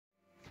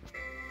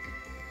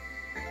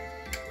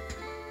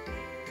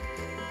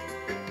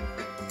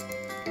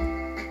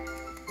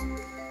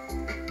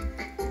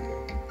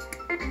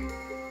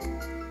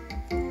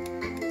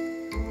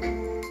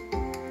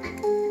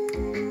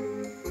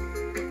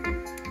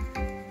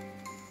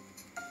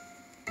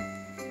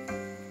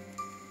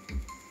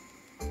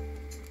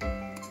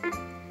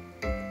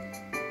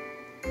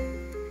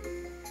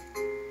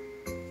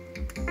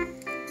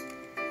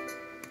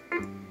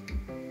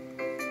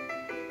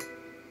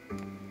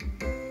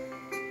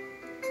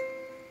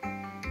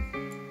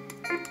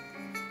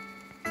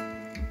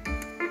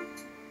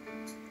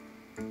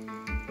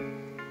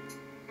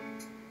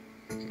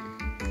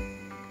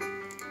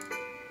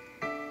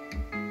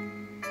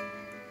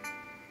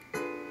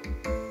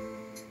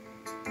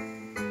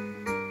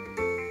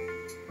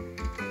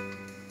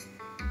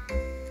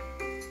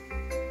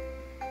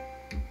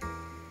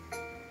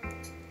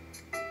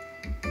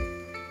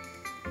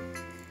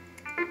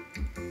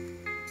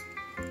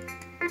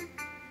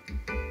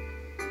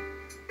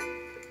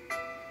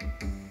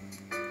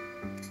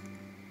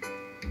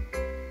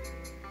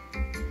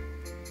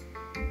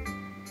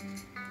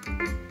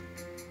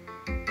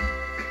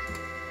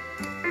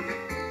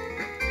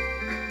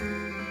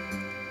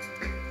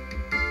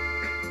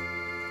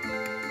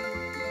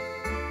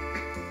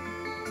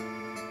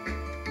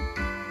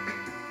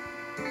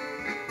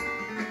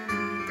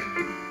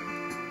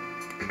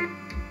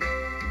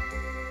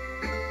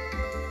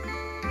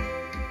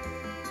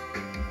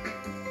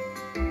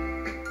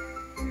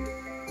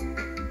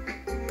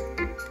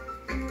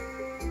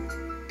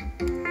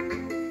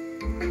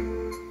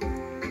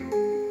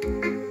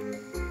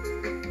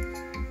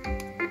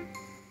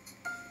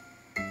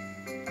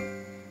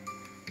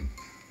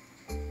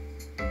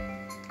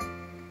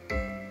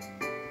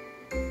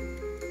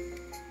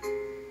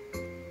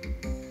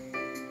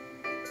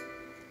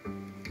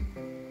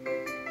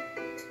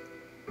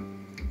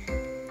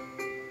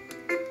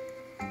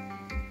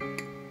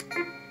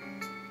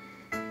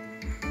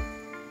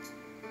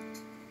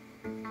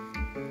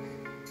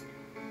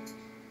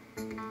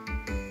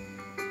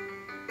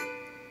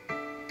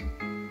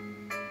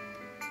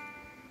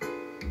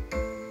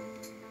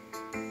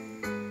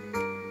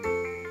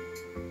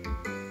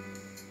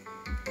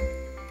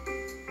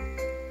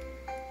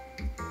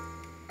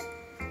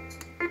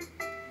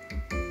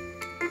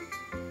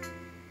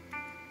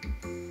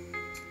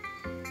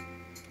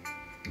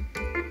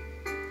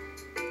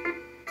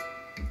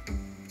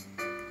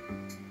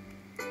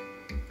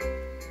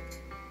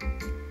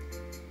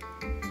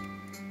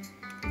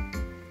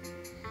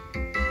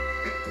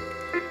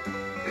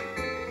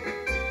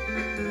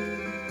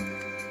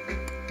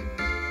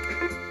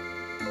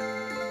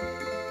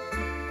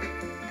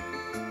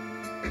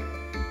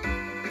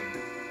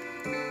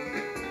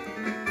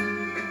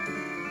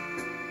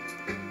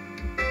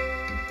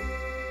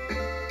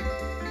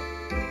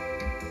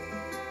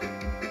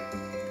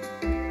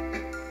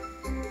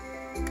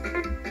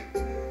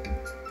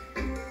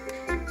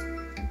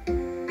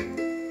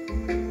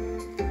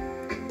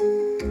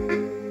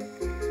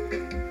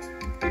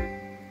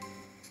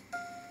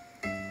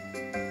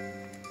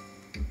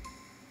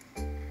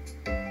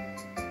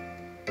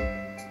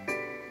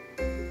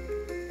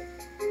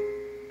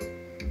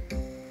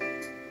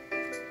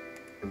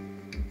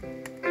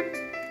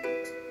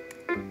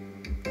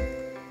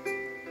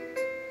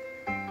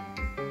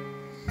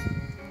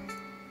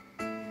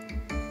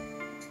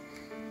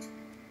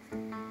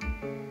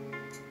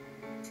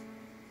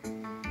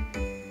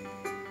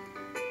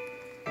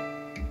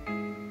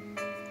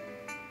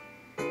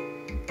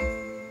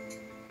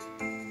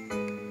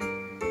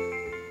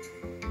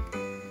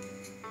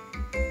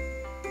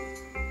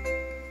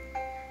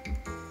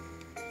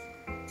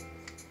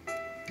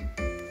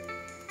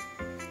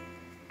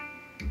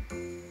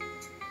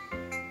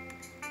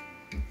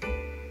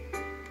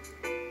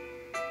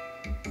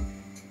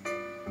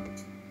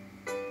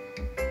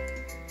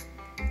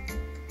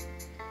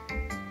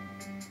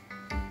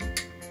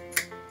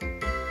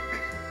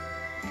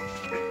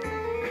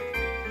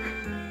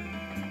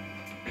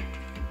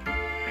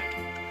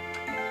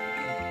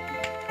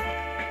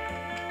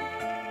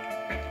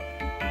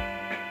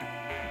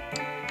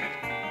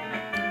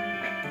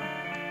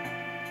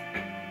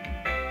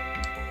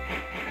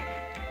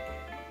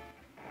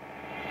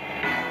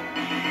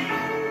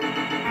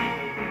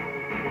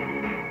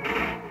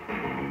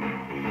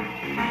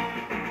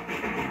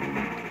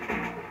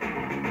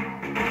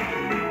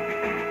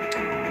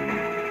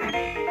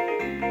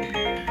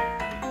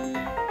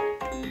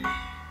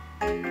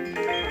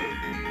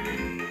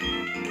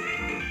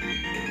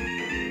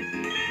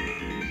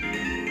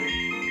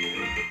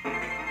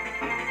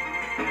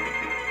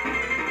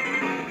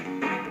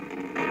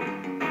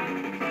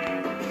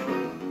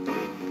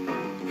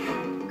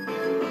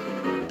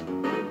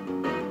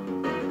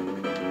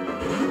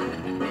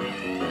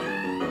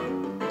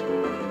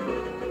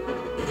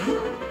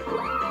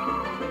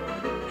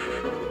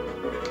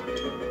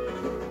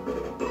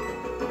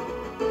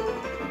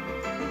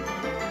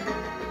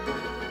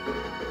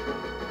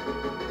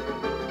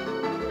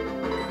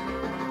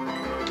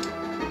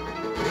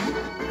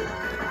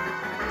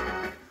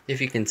If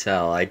you can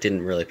tell, I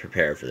didn't really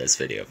prepare for this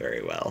video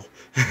very well.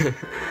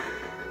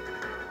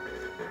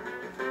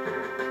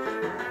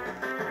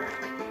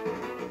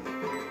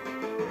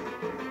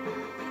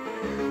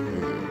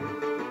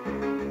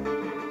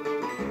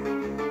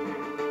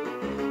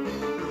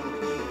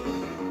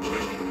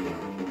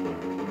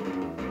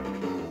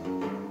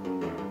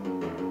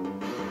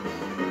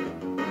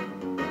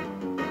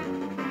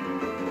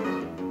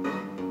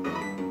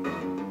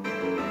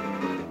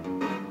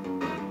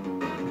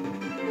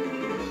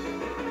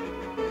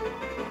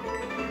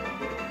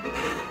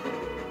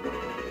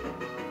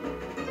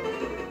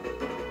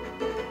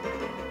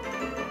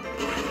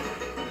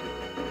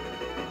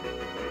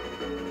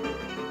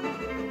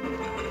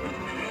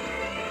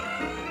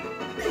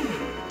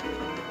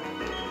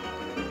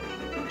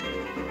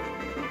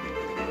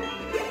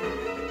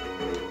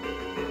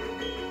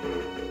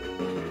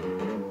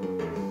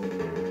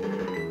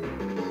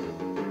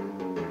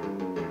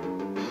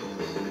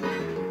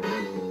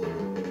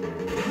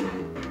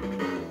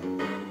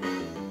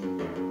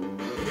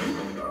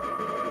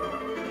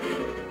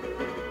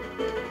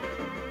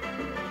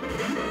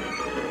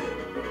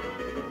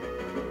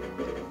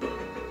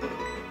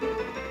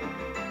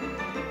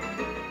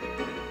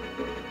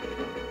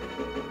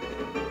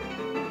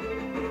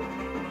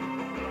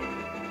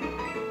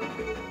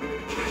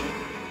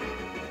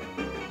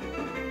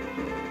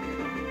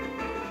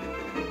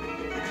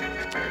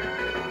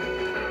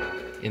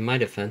 In my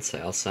defense,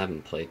 I also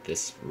haven't played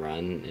this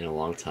run in a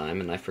long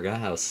time, and I forgot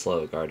how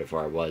slow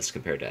Gardevoir was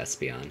compared to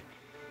Espeon.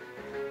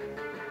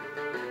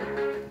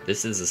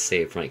 This is a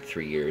save from like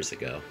 3 years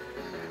ago.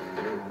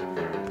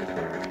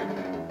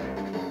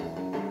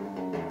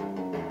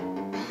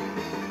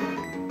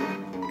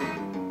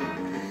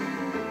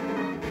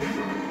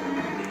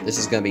 This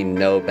is gonna be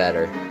no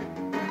better.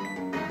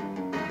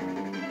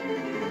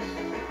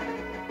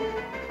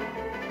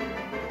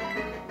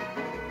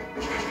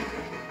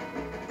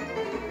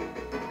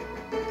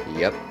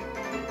 Yep.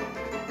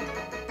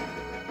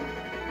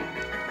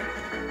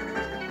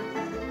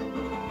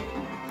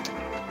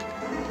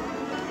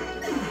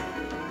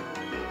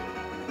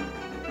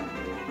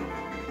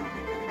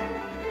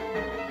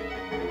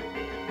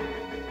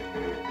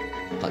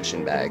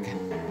 Punching bag.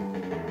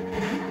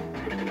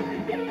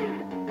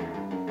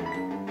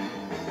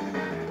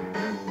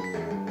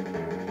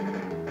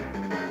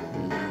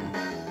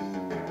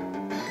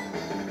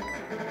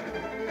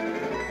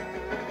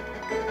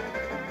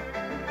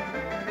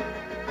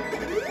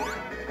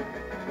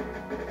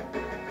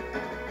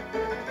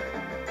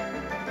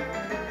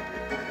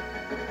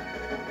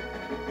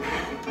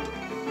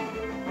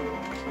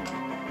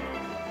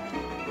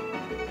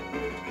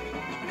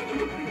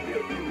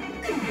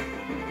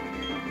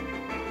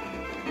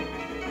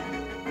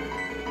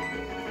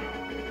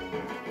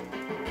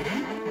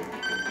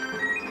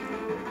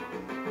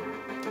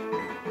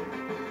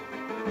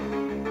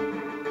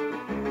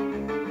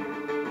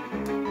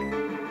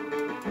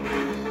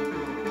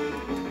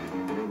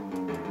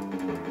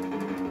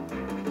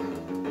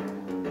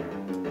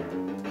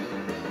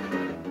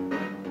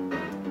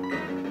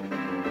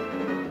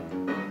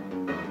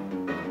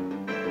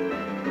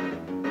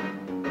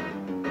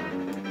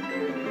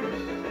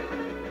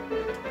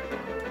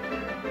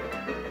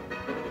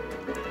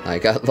 I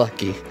got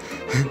lucky.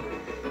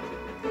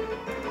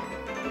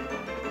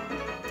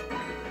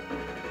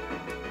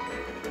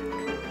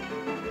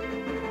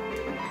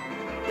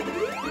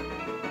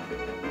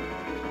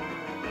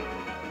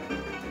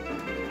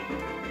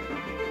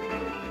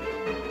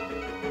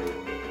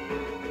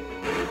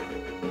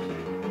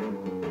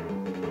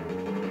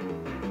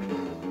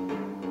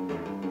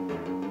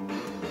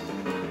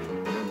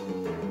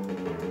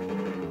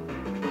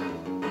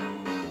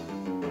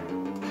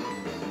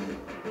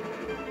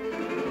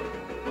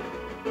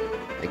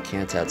 I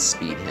can't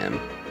outspeed him.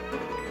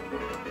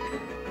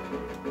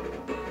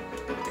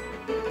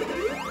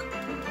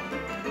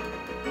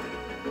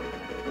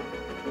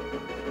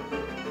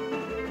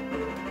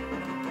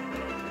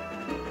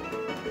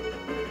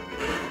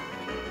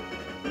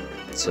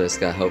 So I just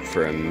gotta hope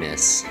for a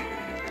miss.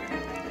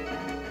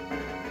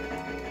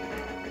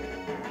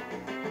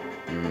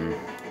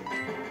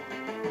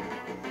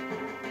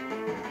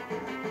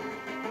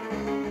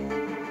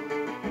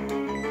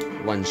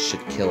 One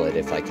should kill it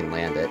if I can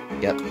land it.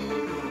 Yep.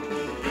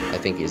 I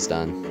think he's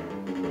done.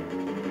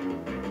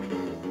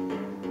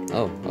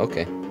 Oh,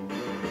 okay.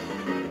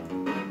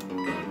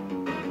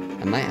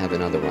 I might have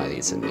another one of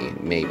these in me,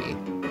 maybe.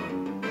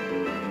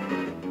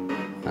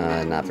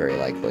 Not very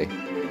likely.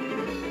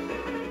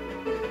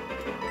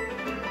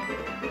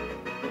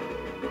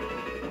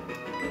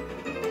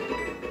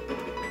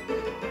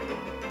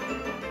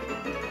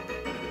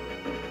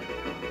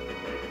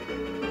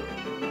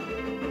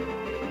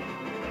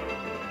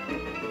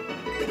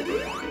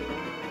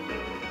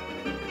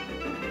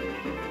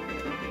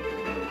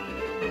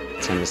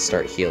 Time to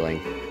start healing.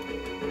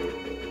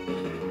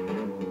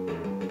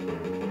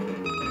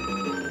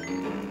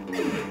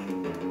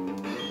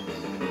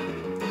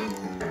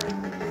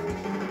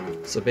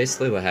 So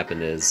basically what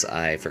happened is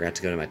I forgot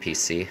to go to my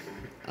PC.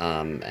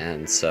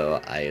 and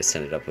so I just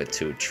ended up with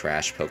 2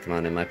 trash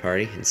Pokemon in my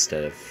party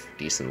instead of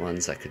decent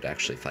ones I could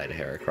actually fight a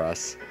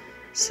Heracross.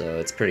 So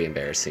it's pretty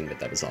embarrassing, but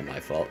that was all my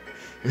fault.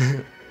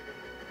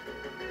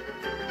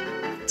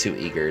 Too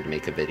eager to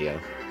make a video.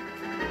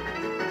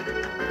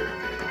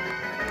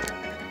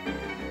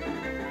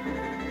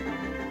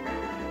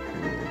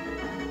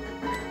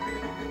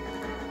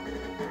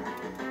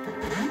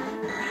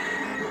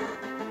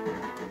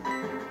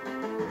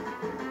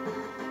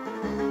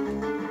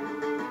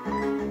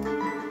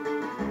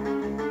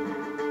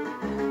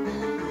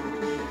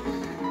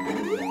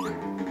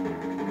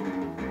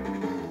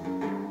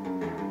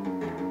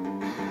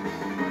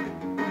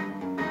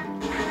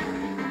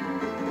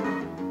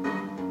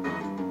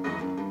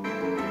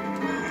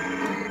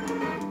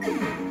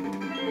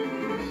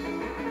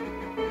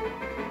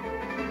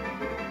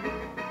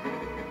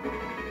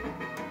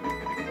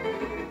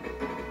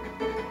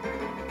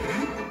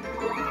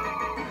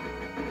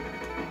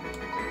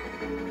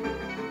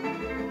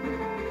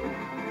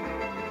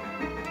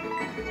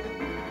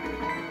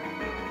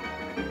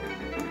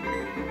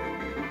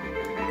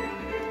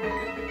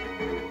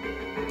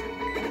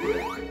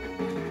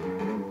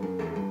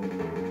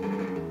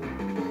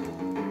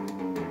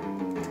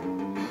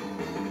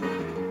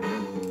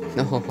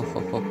 No.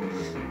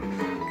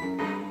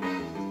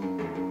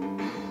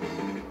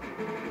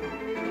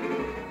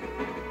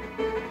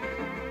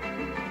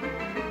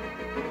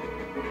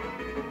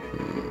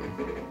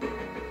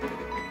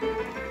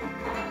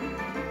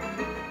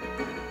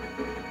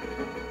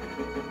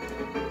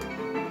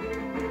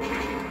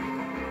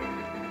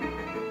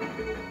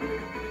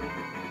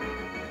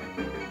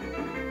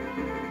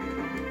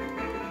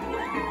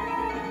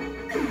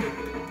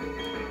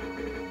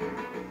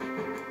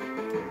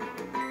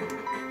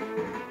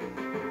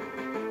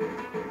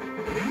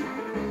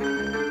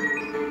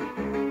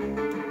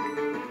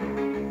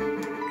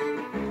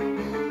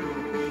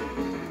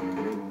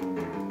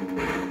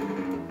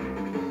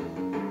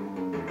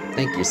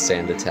 Thank you,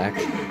 Sand Attack.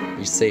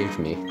 You saved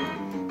me.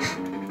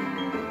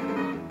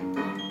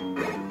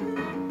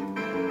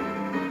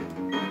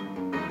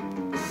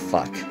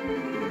 Fuck.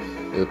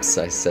 Oops,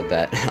 I said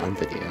that on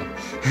video.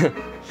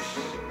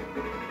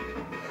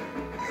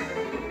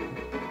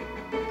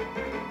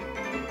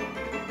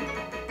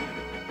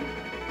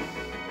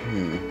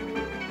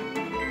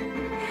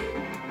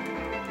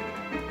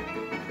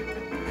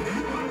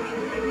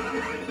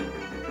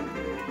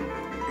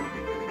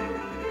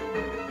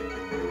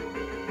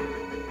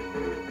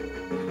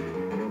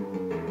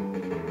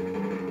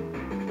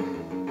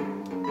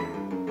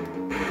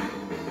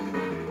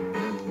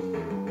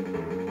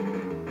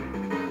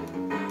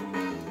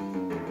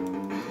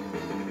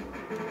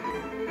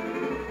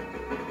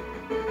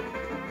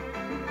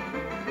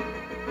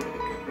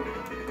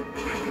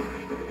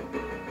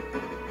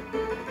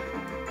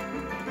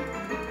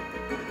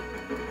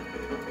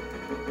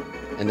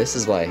 And this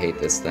is why I hate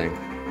this thing.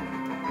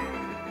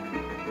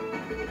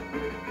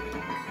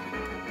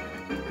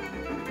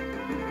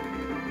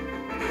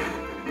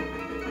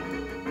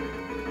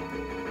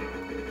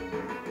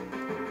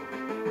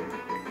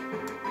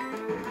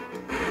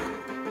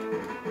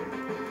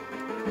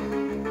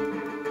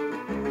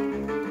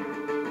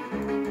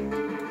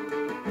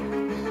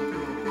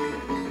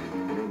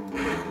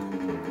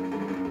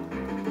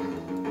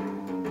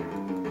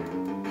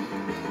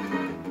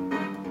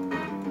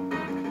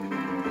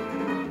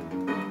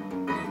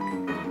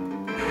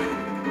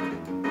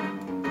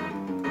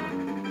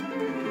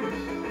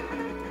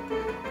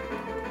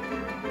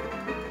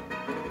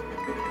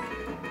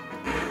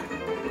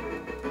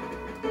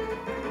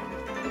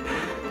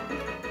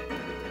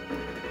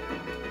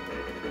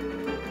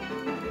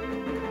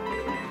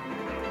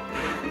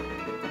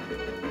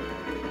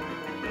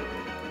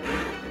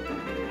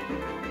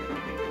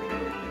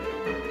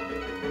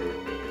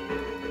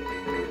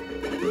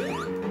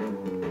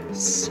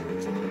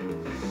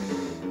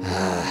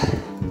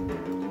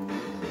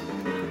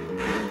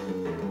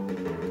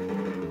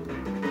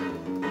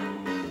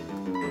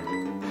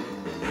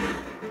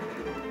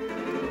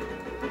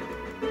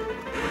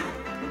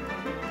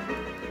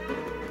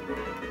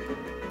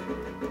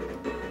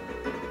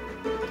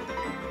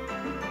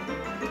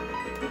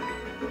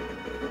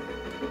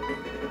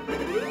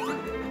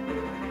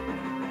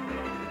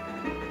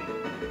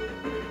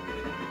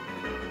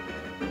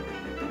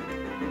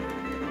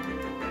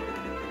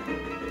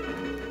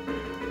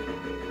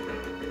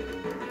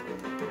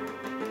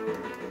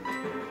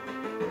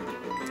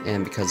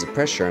 And because of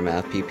pressure, I'm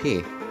out of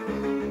PP.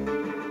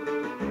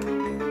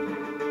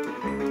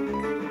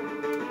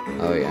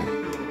 Oh yeah.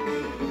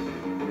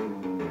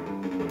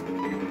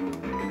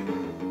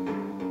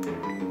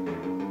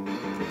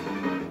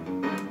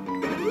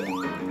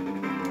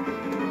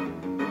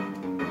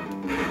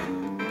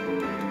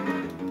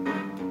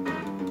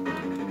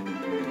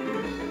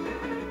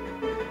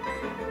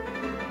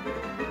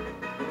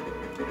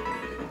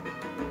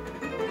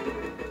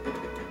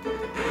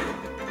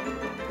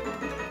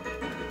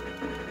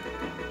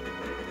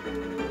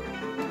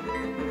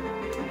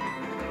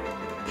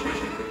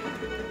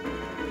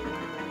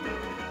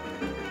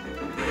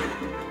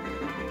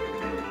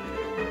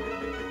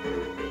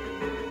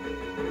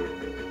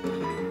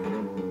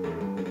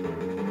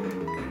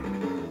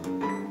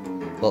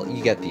 well,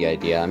 you get the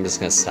idea. I'm just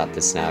gonna stop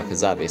this now,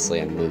 because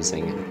obviously I'm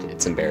losing, and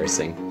it's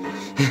embarrassing.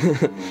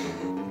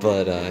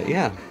 But,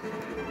 yeah.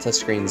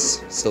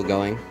 Touchscreen's still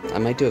going. I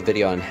might do a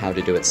video on how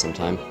to do it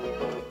sometime.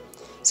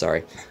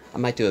 Sorry. I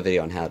might do a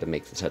video on how to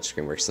make the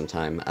touchscreen work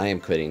sometime. I am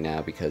quitting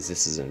now, because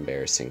this is an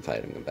embarrassing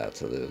fight I'm about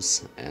to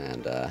lose.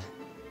 And,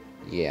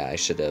 yeah, I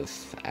should have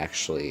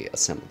actually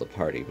assembled a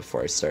party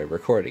before I started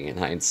recording in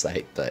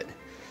hindsight, but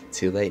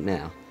too late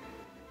now.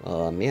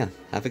 Well, yeah,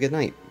 have a good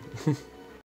night.